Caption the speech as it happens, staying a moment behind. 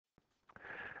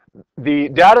The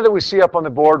data that we see up on the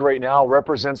board right now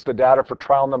represents the data for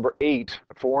trial number 8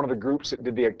 for one of the groups that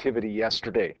did the activity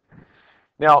yesterday.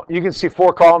 Now, you can see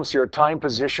 4 columns here: time,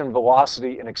 position,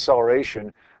 velocity, and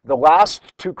acceleration. The last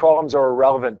 2 columns are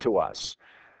irrelevant to us.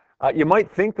 You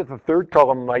might think that the third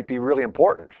column might be really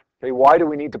important. Okay, why do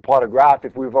we need to plot a graph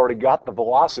if we've already got the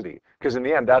velocity? Because in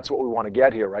the end, that's what we want to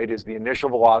get here, right, is the initial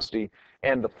velocity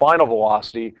and the final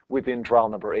velocity within trial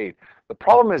number 8. The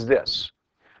problem is this.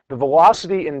 The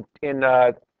velocity in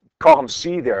column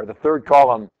C there, the third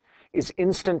column, is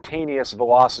instantaneous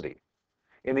velocity.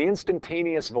 And the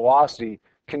instantaneous velocity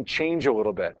can change a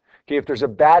little bit. Okay, if there's a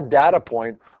bad data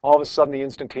point, all of a sudden the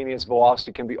instantaneous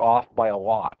velocity can be off by a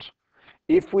lot.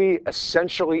 If we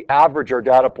essentially average our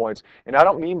data points, and I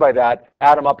don't mean by that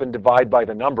add them up and divide by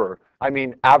the number, I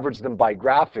mean average them by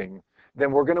graphing,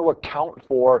 then we're going to account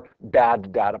for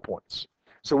bad data points.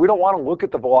 So we don't want to look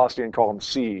at the velocity in column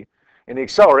C, and the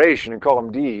acceleration in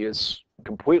column D is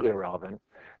completely irrelevant.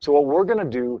 So what we're going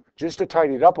to do, just to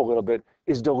tidy it up a little bit,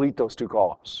 is delete those 2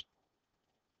 columns.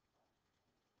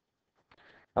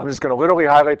 I'm just going to literally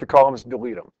highlight the columns and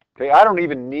delete them. Okay, I don't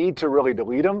even need to really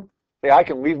delete them. Okay, I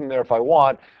can leave them there if I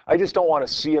want. I just don't want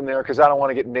to see them there because I don't want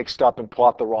to get mixed up and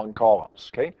plot the wrong columns.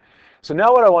 Okay, so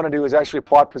now what I want to do is actually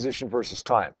plot position versus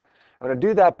time. I'm going to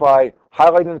do that by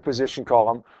highlighting the position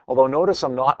column, although notice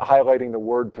I'm not highlighting the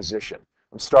word position.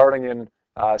 I'm starting in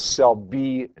cell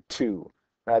B2.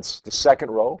 That's the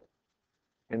second row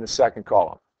in the second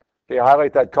column. Okay,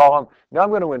 highlight that column. Now I'm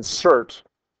going to insert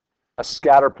a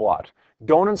scatter plot.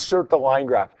 Don't insert the line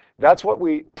graph. That's what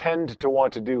we tend to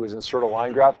want to do, is insert a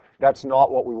line graph. That's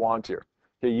not what we want here.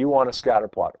 Okay, you want a scatter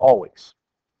plot, always.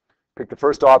 Pick the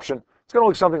first option. It's going to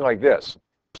look something like this.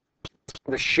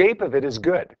 The shape of it is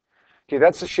good. Okay,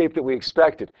 that's the shape that we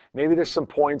expected. Maybe there's some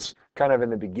points kind of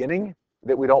in the beginning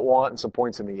that we don't want and some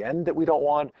points in the end that we don't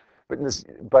want. But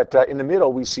in the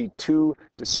middle, we see 2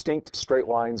 distinct straight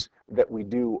lines that we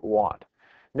do want.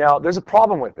 Now, there's a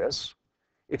problem with this.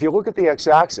 If you look at the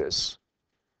x-axis,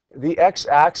 the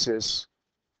x-axis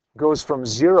goes from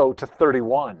 0 to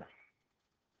 31.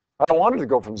 I don't want it to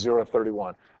go from 0 to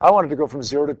 31. I want it to go from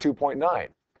 0 to 2.9.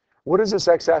 What is this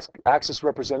x-axis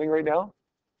representing right now?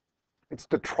 It's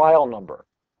the trial number.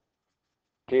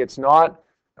 Okay, it's not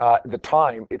the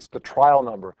time, it's the trial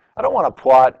number. I don't want to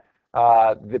plot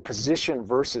the position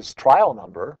versus trial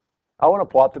number. I want to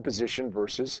plot the position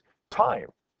versus time.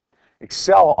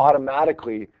 Excel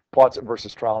automatically plots it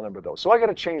versus trial number though. So I got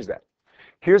to change that.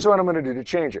 Here's what I'm going to do to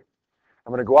change it.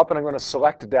 I'm going to go up and I'm going to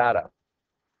select data.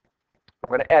 I'm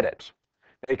going to edit.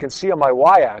 Now you can see on my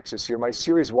y-axis here, my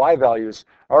series y values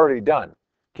are already done.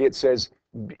 Okay, it says,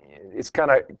 it's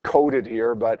kind of coded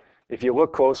here, but if you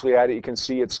look closely at it, you can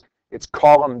see it's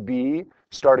column B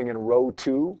starting in row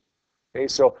 2. Okay,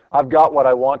 so I've got what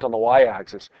I want on the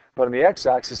y-axis, but on the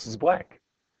x-axis it's blank.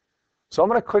 So I'm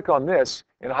going to click on this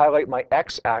and highlight my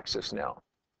x-axis now,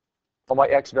 all my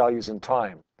x values in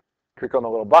time. Click on the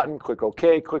little button, click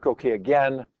OK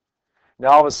again. Now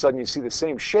all of a sudden you see the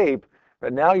same shape,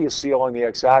 but now you see along the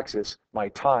x-axis my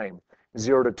time,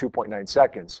 0 to 2.9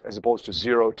 seconds, as opposed to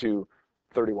 0 to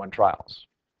 31 trials.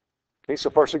 Okay, so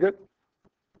far so good?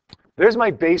 There's my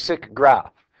basic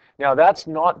graph. Now that's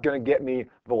not going to get me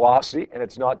velocity, and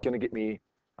it's not going to get me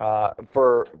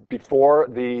for before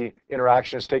the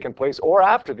interaction has taken place or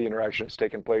after the interaction has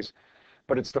taken place,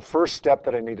 but it's the first step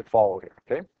that I need to follow here,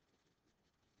 okay?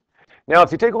 Now,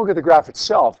 if you take a look at the graph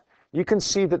itself, you can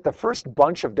see that the first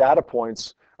bunch of data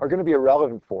points are going to be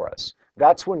irrelevant for us.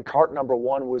 That's when cart number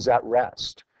 1 was at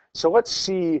rest. So let's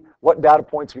see what data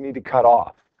points we need to cut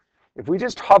off. If we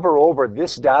just hover over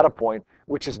this data point,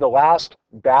 which is the last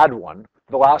bad one,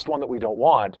 the last one that we don't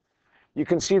want, you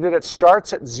can see that it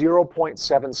starts at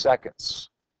 0.7 seconds.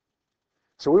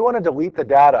 So we want to delete the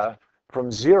data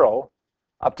from 0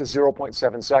 up to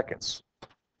 0.7 seconds.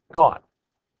 Gone.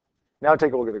 Now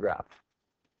take a look at the graph.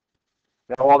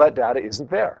 Now all that data isn't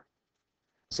there.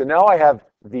 So now I have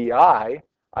VI,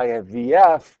 I have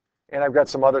VF, and I've got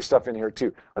some other stuff in here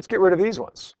too. Let's get rid of these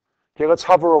ones. Okay, let's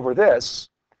hover over this.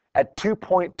 At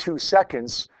 2.2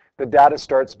 seconds, the data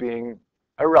starts being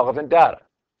irrelevant data,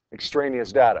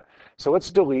 extraneous data. So let's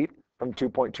delete from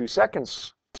 2.2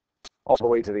 seconds all the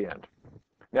way to the end.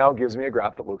 Now it gives me a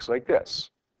graph that looks like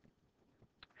this.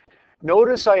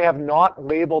 Notice I have not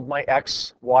labeled my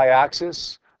X, Y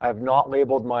axis. I have not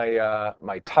labeled my,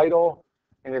 my title,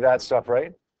 any of that stuff,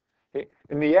 right? Okay.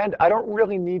 In the end, I don't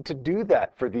really need to do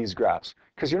that for these graphs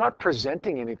because you're not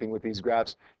presenting anything with these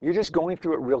graphs. You're just going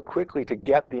through it real quickly to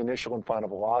get the initial and final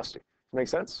velocity. Make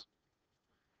sense?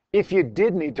 If you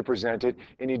did need to present it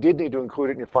and you did need to include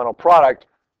it in your final product,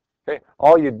 okay,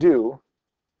 all you do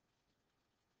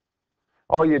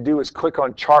all you do is click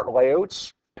on chart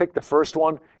layouts, pick the first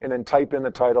one, and then type in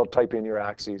the title, type in your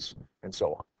axes, and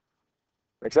so on.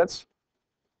 Make sense?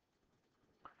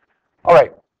 All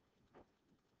right.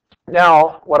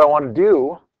 Now, what I want to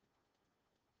do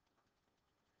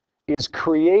is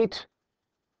create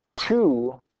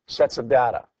two sets of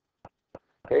data.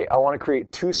 Okay, I want to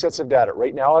create two sets of data.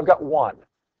 Right now I've got one.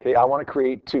 Okay, I want to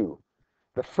create two.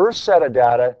 The first set of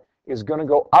data is going to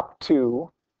go up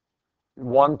to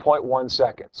 1.1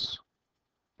 seconds.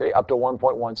 Okay, up to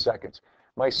 1.1 seconds.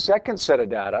 My second set of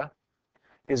data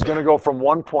is going to go from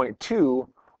 1.2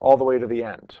 all the way to the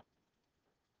end.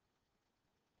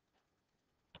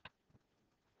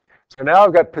 So now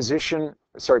I've got position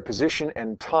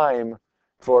and time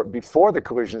for before the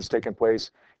collision has taken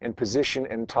place, and position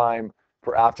and time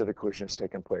for after the collision has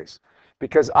taken place.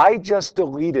 Because I just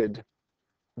deleted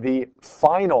the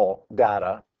final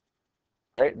data,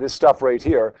 right, this stuff right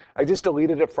here, I just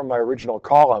deleted it from my original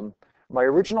column. My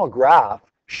original graph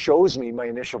shows me my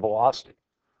initial velocity.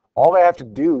 All I have to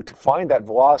do to find that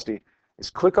velocity is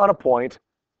click on a point,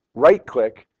 right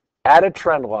click, add a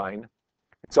trend line.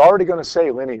 It's already going to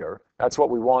say linear. That's what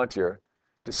we want here.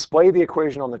 Display the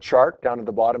equation on the chart down at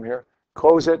the bottom here.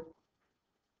 Close it.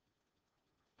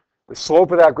 The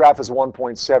slope of that graph is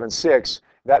 1.76.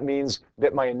 That means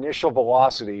that my initial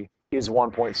velocity is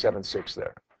 1.76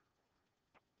 there.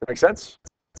 That make sense?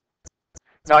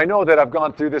 Now, I know that I've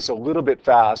gone through this a little bit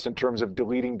fast in terms of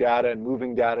deleting data and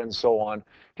moving data and so on.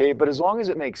 Okay, but as long as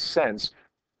it makes sense,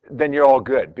 then you're all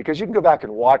good, because you can go back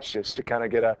and watch this to kind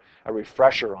of get a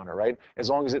refresher on it, right? As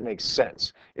long as it makes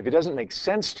sense. If it doesn't make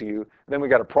sense to you, then we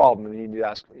got a problem, and you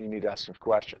need to ask some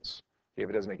questions, okay, if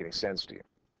it doesn't make any sense to you.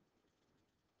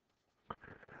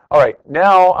 All right,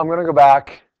 now I'm going to go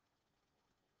back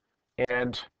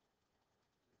and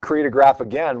create a graph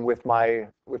again with my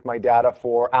data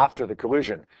for after the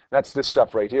collision. That's this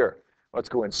stuff right here. Let's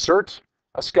go insert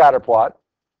a scatter plot.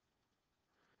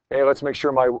 Okay, let's make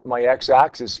sure my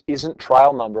x-axis isn't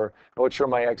trial number, but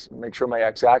make sure my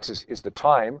x-axis is the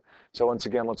time. So once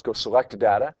again, let's go select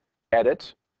data,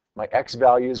 edit. My x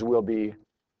values will be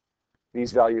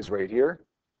these values right here.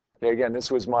 Okay, again,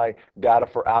 this was my data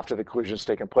for after the collision has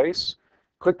taken place.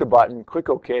 Click the button, click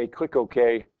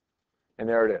OK, and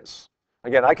there it is.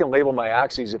 Again, I can label my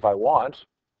axes if I want.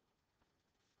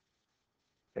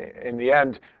 In the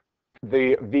end,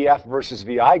 the VF versus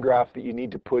VI graph that you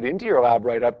need to put into your lab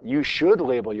write-up, you should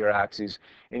label your axes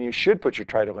and you should put your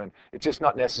title in. It's just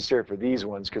not necessary for these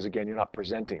ones because, again, you're not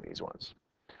presenting these ones.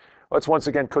 Let's once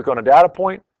again click on a data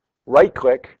point,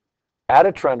 right-click, add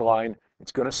a trend line.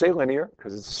 It's going to say linear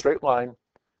because it's a straight line.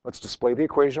 Let's display the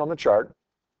equation on the chart.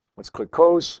 Let's click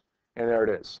close, and there it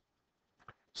is.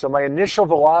 So my initial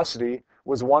velocity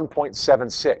was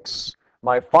 1.76.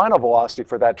 My final velocity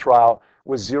for that trial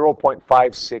was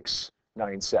 0.5697.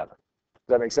 Does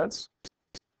that make sense?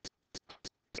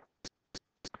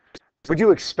 Would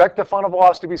you expect the final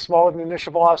velocity to be smaller than the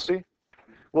initial velocity?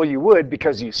 Well, you would,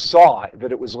 because you saw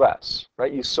that it was less,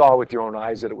 right? You saw with your own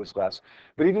eyes that it was less.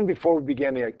 But even before we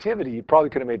began the activity, you probably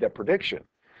could have made that prediction.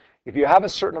 If you have a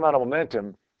certain amount of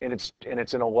momentum and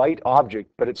it's in a light object,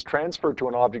 but it's transferred to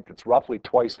an object that's roughly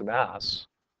twice the mass,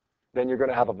 then you're going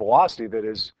to have a velocity that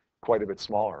is quite a bit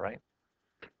smaller, right?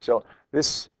 So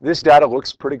this data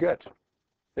looks pretty good.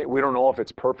 We don't know if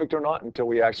it's perfect or not until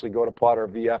we actually go to plot our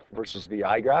VF versus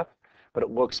VI graph, but it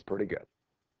looks pretty good.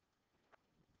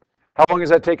 How long has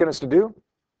that taken us to do?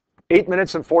 8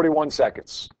 minutes and 41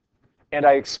 seconds. And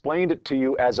I explained it to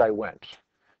you as I went.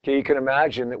 Okay, you can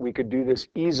imagine that we could do this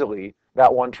easily,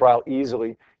 that one trial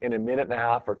easily, in 1.5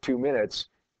 minutes or 2 minutes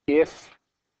if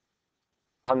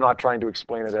I'm not trying to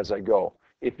explain it as I go.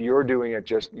 If you're doing it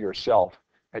just yourself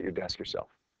at your desk yourself.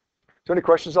 So any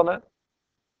questions on that?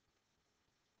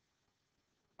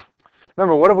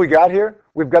 Remember, what have we got here?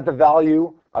 We've got the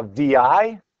value of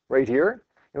VI right here,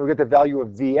 and we've got the value of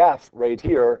VF right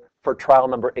here for trial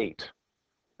number 8.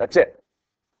 That's it.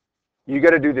 You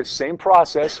got to do this same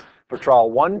process for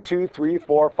trial 1, 2, 3,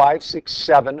 4, 5, 6,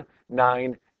 7,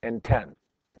 9, and 10.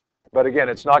 But again,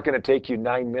 it's not going to take you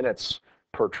 9 minutes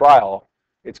per trial.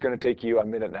 It's going to take you 1.5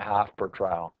 minutes per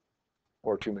trial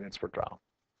or 2 minutes per trial.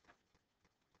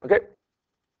 Okay?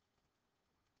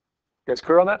 You guys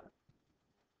clear on that?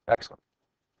 Excellent.